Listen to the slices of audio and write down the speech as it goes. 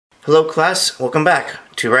Hello class, welcome back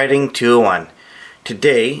to Writing 201.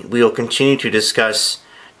 Today we will continue to discuss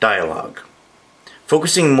dialogue,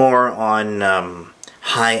 focusing more on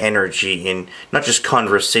high energy in not just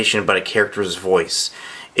conversation but a character's voice.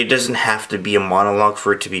 It doesn't have to be a monologue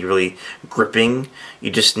for it to be really gripping.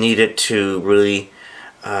 You just need it to really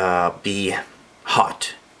be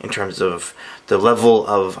hot in terms of the level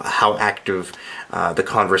of how active the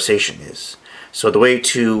conversation is. So the way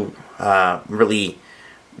to really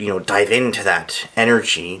dive into that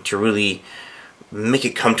energy, to really make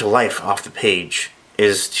it come to life off the page,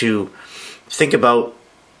 is to think about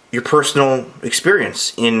your personal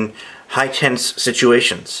experience in high tense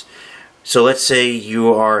situations. So let's say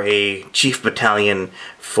you are a chief battalion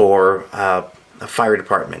for a fire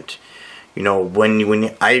department. I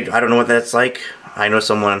don't know what that's like. I know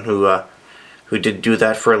someone who did do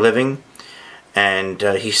that for a living, and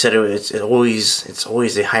he said it's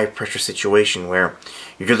always a high pressure situation where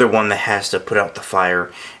you're the one that has to put out the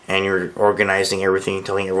fire, and you're organizing everything,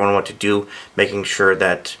 telling everyone what to do, making sure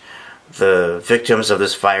that the victims of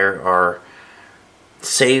this fire are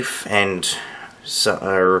safe and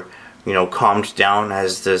are calmed down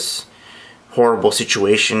as this horrible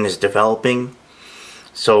situation is developing.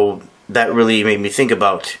 So that really made me think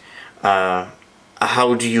about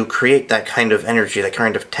how do you create that kind of energy, that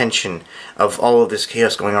kind of tension of all of this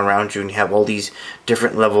chaos going on around you, and you have all these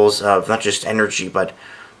different levels of not just energy but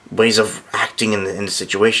ways of acting in the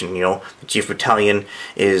situation. The chief battalion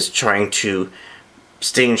is trying to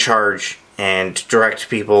stay in charge and direct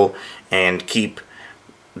people and keep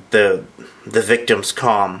the victims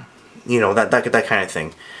calm, that kind of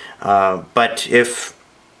thing. But if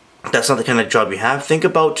that's not the kind of job you have, think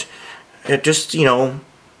about just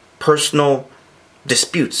personal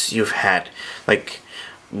disputes you've had. Like,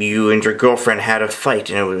 you and your girlfriend had a fight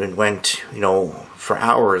and it went for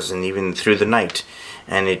hours and even through the night,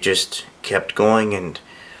 and it just kept going, and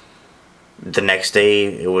the next day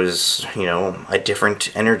it was a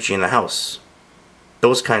different energy in the house.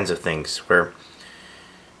 Those kinds of things where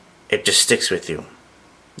it just sticks with you.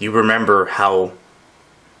 You remember how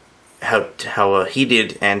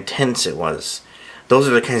heated and tense it was. Those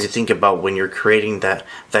are the kinds you think about when you're creating that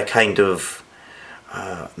kind of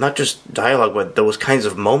not just dialogue, but those kinds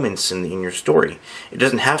of moments in your story. It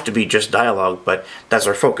doesn't have to be just dialogue, but that's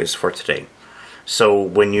our focus for today. So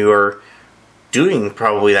when you're doing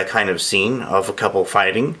probably that kind of scene of a couple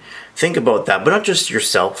fighting, think about that, but not just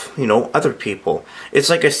yourself, other people. It's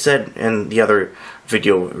like I said in the other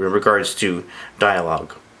video in regards to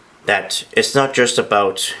dialogue, that it's not just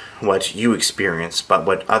about what you experience, but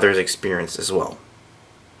what others experience as well,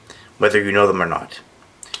 whether you know them or not.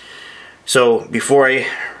 So before I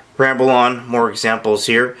ramble on more examples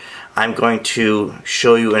here, I'm going to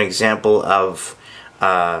show you an example of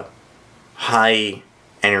high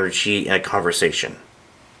energy in a conversation.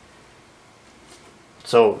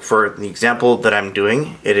 So for the example that I'm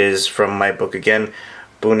doing, it is from my book again,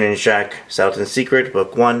 Boone and Jacques Soughton's Secret,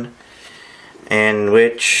 Book 1, and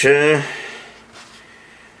which,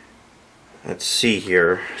 let's see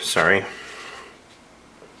here, sorry.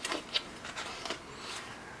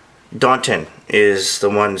 Danton is the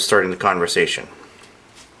one starting the conversation.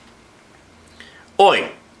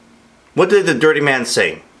 Oi! What did the dirty man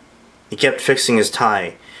say? He kept fixing his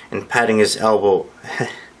tie and patting his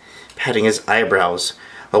patting his eyebrows,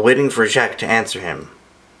 while waiting for Jacques to answer him.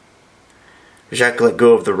 Jacques let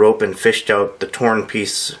go of the rope and fished out the torn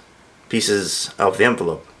pieces of the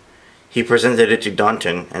envelope. He presented it to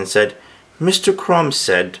Danton and said, "Mr. Crom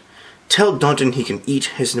said, tell Danton he can eat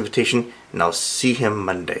his invitation and I'll see him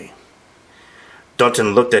Monday."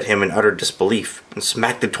 Danton looked at him in utter disbelief and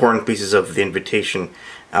smacked the torn pieces of the invitation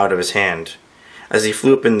out of his hand. As he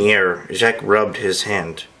flew up in the air, Jacques rubbed his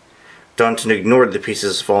hand. Danton ignored the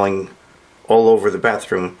pieces falling all over the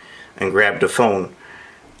bathroom and grabbed a phone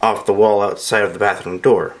off the wall outside of the bathroom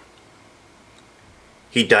door.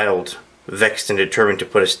 He dialed, vexed and determined to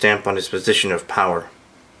put a stamp on his position of power.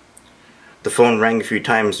 The phone rang a few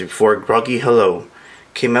times before a groggy hello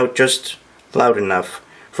came out just loud enough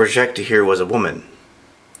for Jacques to hear was a woman.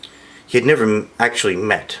 He had never actually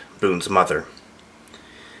met Boone's mother.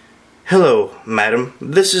 "Hello, madam.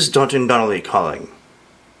 This is Danton Donnelly calling,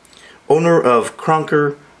 owner of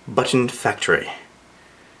Cronker Button Factory.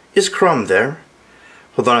 Is Crum there?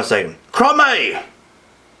 Hold on a second. Crummy!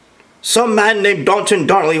 Some man named Danton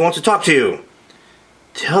Donnelly wants to talk to you.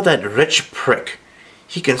 Tell that rich prick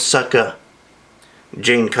he can suck a..."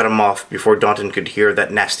 Jane cut him off before Danton could hear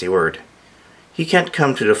that nasty word. "He can't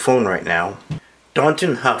come to the phone right now."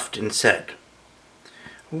 Danton huffed and said,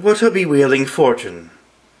 "What a bewailing fortune.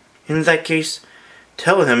 In that case,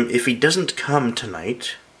 tell him if he doesn't come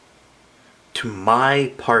tonight, to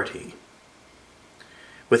my party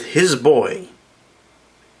with his boy,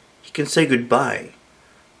 he can say goodbye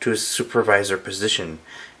to his supervisor position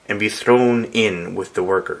and be thrown in with the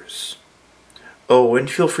workers. Oh, and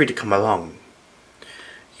feel free to come along.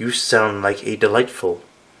 You sound like a delightful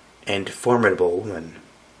and formidable woman.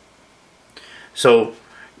 So,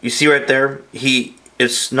 you see right there, it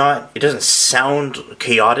doesn't sound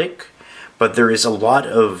chaotic, but there is a lot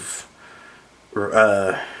of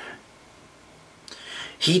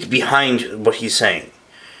heat behind what he's saying.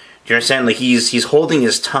 Do you understand? Like, he's holding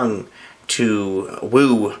his tongue to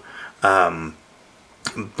woo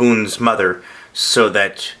Boone's mother so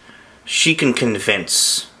that she can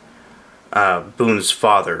convince Boone's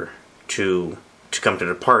father to come to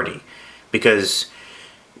the party, because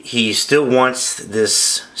he still wants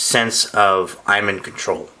this sense of I'm in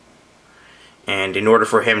control. And in order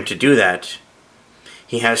for him to do that,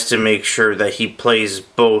 he has to make sure that he plays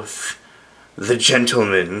both the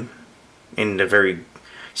gentleman in the very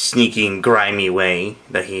sneaky and grimy way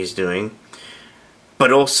that he's doing,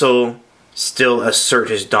 but also still assert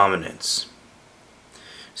his dominance.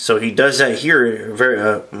 So he does that here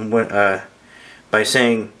by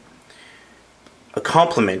saying a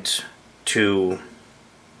compliment to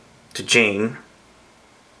Jane,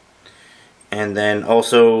 and then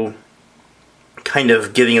also kind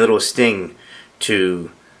of giving a little sting to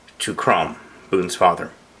Crom, Boone's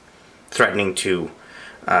father, threatening to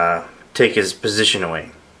take his position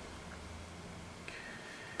away.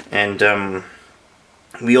 And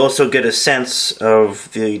we also get a sense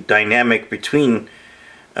of the dynamic between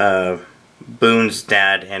Boone's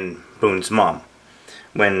dad and Boone's mom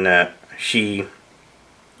when she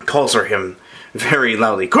calls him very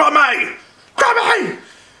loudly, Cromie! Cromie!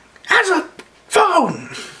 Has a phone!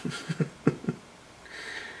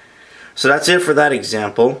 So that's it for that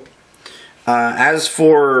example. As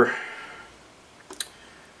for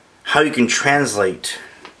how you can translate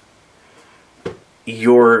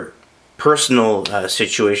your personal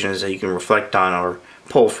situations that you can reflect on or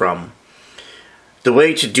pull from, the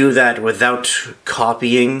way to do that without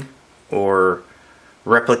copying or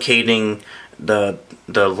replicating the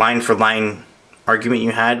line-for-line argument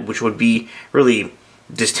you had, which would be really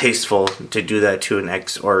distasteful to do that to an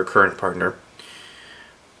ex or a current partner,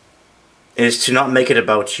 is to not make it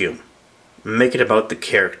about you. Make it about the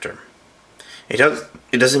character. It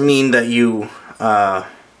doesn't mean that you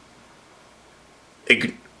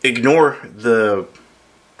ignore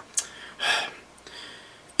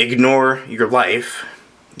your life.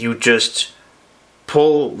 You just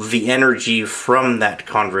pull the energy from that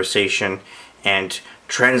conversation and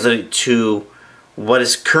translate it to what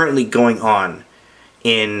is currently going on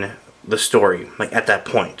in the story, like at that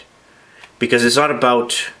point. Because it's not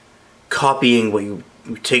about copying what you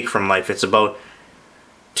take from life. It's about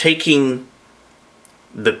taking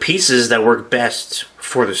the pieces that work best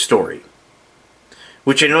for the story.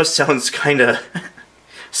 Which I know sounds kind of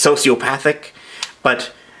sociopathic,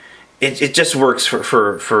 but it just works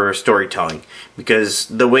for storytelling, because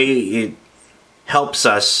the way it helps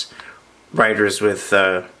us writers with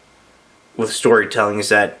storytelling is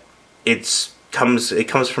that it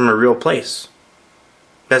comes from a real place.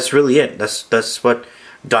 That's really it. That's what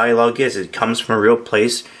dialogue is. It comes from a real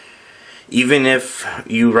place. Even if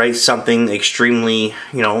you write something extremely,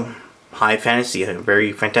 high fantasy,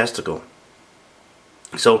 very fantastical.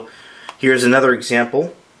 So here's another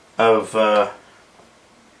example of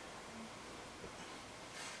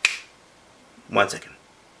 1 second.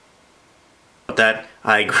 That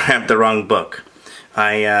I grabbed the wrong book.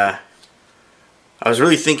 I was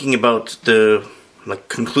really thinking about the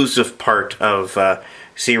conclusive part of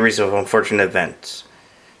series of unfortunate events.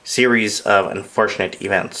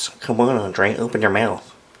 Come on, Dre, open your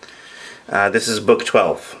mouth. This is book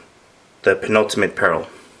 12, the penultimate peril.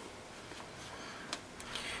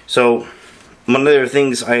 So, one of the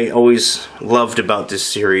things I always loved about this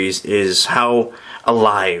series is how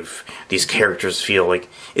alive these characters feel. Like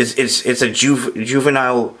it's a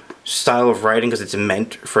juvenile style of writing because it's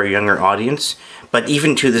meant for a younger audience. But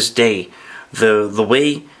even to this day, the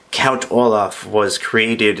way Count Olaf was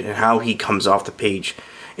created and how he comes off the page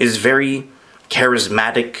is very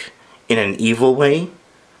charismatic in an evil way,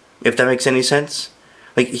 if that makes any sense.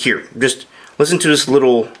 Like, here, just listen to this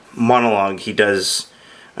little monologue he does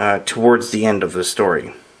towards the end of the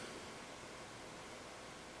story.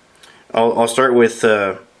 I'll start with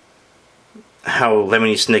how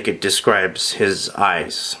Lemony Snicket describes his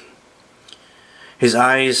eyes. His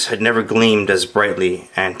eyes had never gleamed as brightly,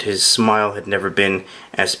 and his smile had never been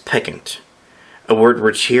as peccant, a word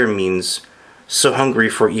which here means so hungry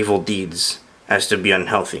for evil deeds as to be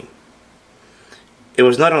unhealthy. It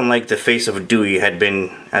was not unlike the face of Dewey had been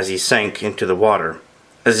as he sank into the water,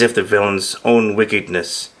 as if the villain's own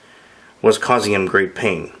wickedness was causing him great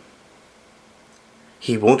pain.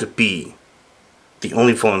 "He won't be the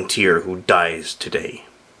only volunteer who dies today,"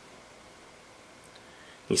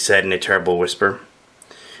 he said in a terrible whisper.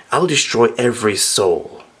 "I'll destroy every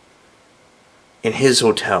soul in his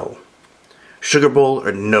hotel, sugar bowl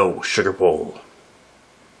or no sugar bowl.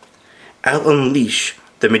 I'll unleash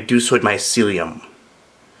the medusoid mycelium,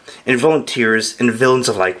 and volunteers and villains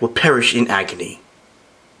alike will perish in agony.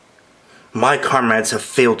 My comrades have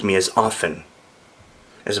failed me as often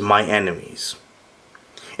as my enemies,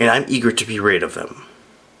 and I'm eager to be rid of them.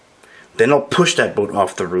 Then I'll push that boat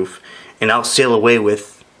off the roof, and I'll sail away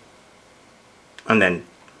with..." And then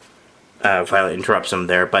Violet interrupts him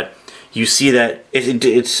there, but you see that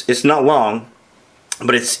it's not long,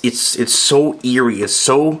 but it's so eerie. It's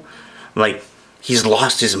so like he's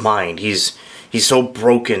lost his mind. He's so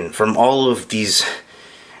broken from all of these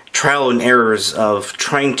trial and errors of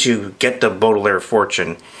trying to get the Baudelaire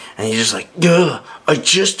fortune, and he's just like, "Ugh,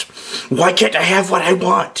 why can't I have what I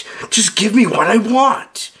want? Just give me what I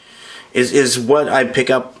want." Is what I pick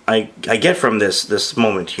up. I get from this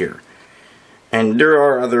moment here. And there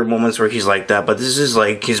are other moments where he's like that, but this is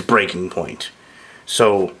like his breaking point.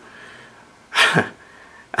 So,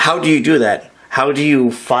 how do you do that? How do you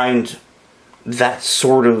find that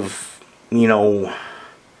sort of,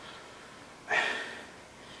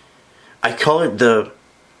 I call it the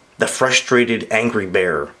frustrated angry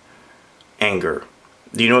bear anger.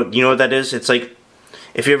 Do you know what that is? It's like,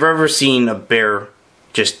 if you've ever seen a bear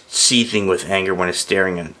just seething with anger when it's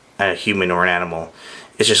staring at a human or an animal,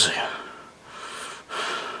 it's just like,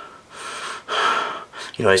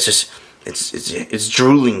 it's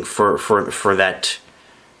drooling for that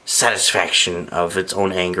satisfaction of its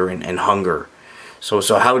own anger and hunger. So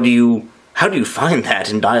how do you find that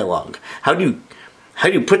in dialogue? How do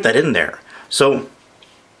you put that in there? So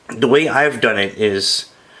the way I've done it is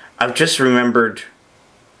I've just remembered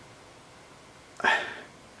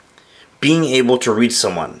being able to read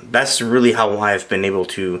someone. That's really how I've been able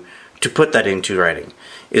to put that into writing.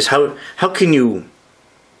 Is how can you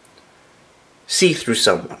see through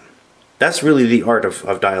someone? That's really the art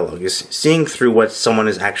of dialogue, is seeing through what someone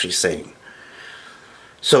is actually saying.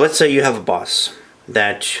 So let's say you have a boss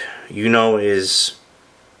that is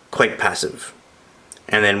quite passive,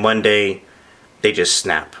 and then one day they just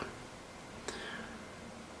snap.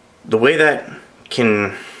 The way that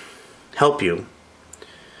can help you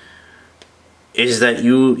is that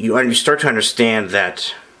you start to understand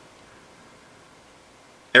that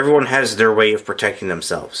everyone has their way of protecting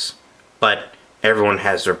themselves, but everyone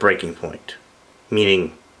has their breaking point,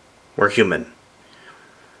 meaning we're human.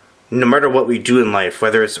 No matter what we do in life,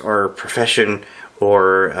 whether it's our profession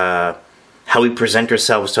or how we present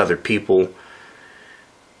ourselves to other people,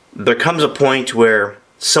 there comes a point where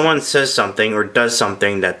someone says something or does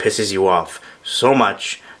something that pisses you off so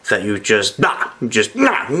much that you just snap.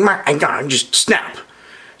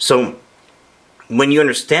 So when you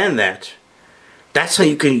understand that, that's how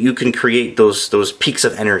you can create those peaks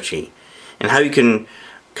of energy, and how you can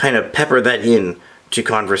kind of pepper that in to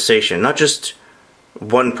conversation, not just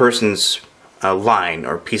one person's line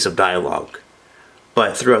or piece of dialogue,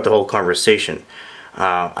 but throughout the whole conversation.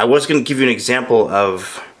 I was going to give you an example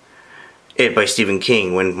of it by Stephen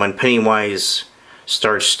King, when Pennywise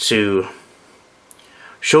starts to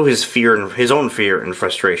show his own fear and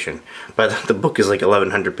frustration. But the book is like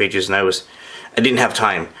 1,100 pages, and I didn't have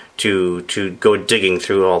time to go digging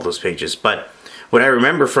through all those pages. But what I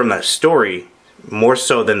remember from that story, more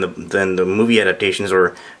so than the movie adaptations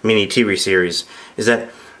or mini TV series, is that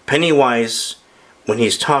Pennywise, when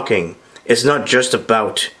he's talking, it's not just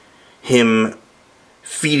about him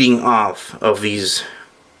feeding off of these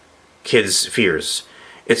kids' fears.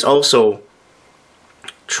 It's also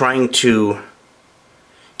trying to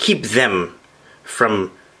keep them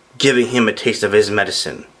from giving him a taste of his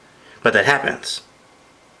medicine. But that happens.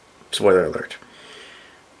 Spoiler alert.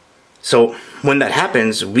 So when that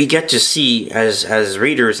happens, we get to see as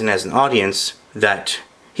readers and as an audience that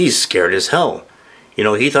he's scared as hell.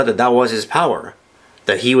 He thought that was his power,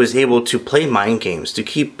 that he was able to play mind games, to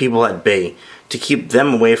keep people at bay, to keep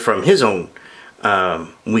them away from his own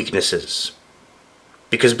weaknesses.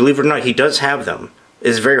 Because believe it or not, he does have them.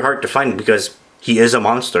 It's very hard to find because he is a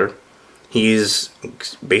monster. He is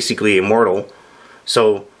basically immortal.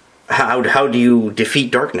 So how do you defeat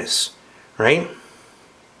darkness, right?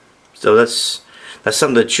 So that's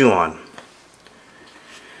something to chew on.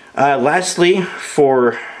 Lastly,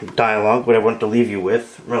 for dialogue, what I want to leave you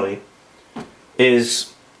with, really,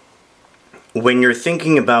 is when you're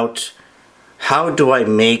thinking about how do I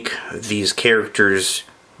make these characters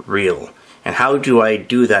real? And how do I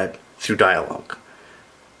do that through dialogue?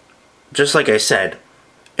 Just like I said,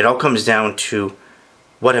 it all comes down to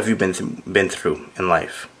what have you been through in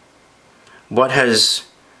life? What has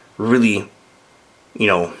really,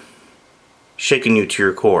 shaken you to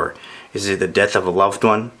your core? Is it the death of a loved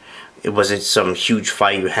one? Was it some huge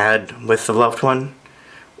fight you had with a loved one?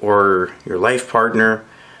 Or your life partner,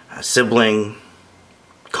 a sibling,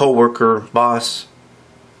 co-worker, boss?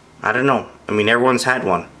 I don't know. I mean, everyone's had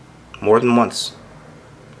one. More than once.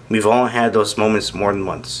 We've all had those moments more than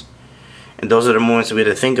once. And those are the moments that we have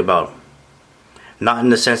to think about. Not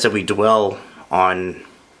in the sense that we dwell on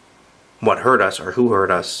what hurt us or who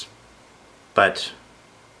hurt us, but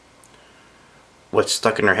what's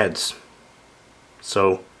stuck in our heads.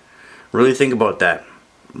 So, really think about that.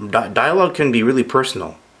 Dialogue can be really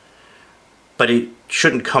personal, but it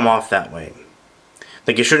shouldn't come off that way.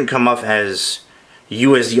 Like, it shouldn't come off as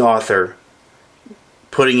you as the author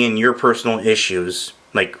putting in your personal issues,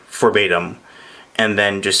 like verbatim, and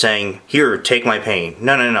then just saying, here, take my pain.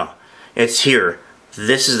 No. It's here.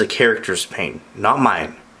 This is the character's pain, not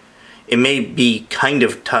mine. It may be kind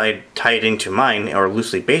of tied into mine, or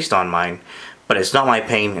loosely based on mine, but it's not my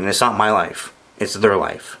pain, and it's not my life. It's their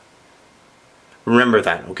life. Remember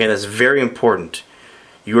that, okay? That's very important.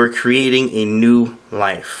 You are creating a new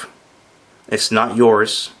life. It's not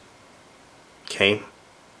yours, okay?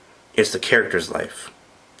 It's the character's life.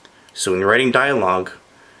 So when you're writing dialogue,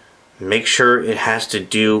 make sure it has to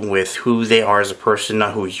do with who they are as a person,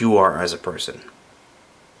 not who you are as a person.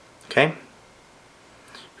 Okay?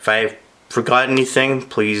 If I forgot anything,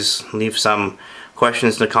 please leave some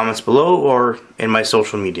questions in the comments below or in my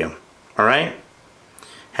social media. Alright?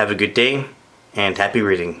 Have a good day and happy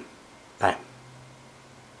reading. Bye.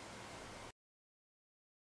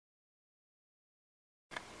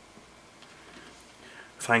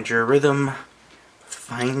 Find your rhythm.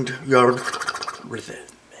 Find your rhythm.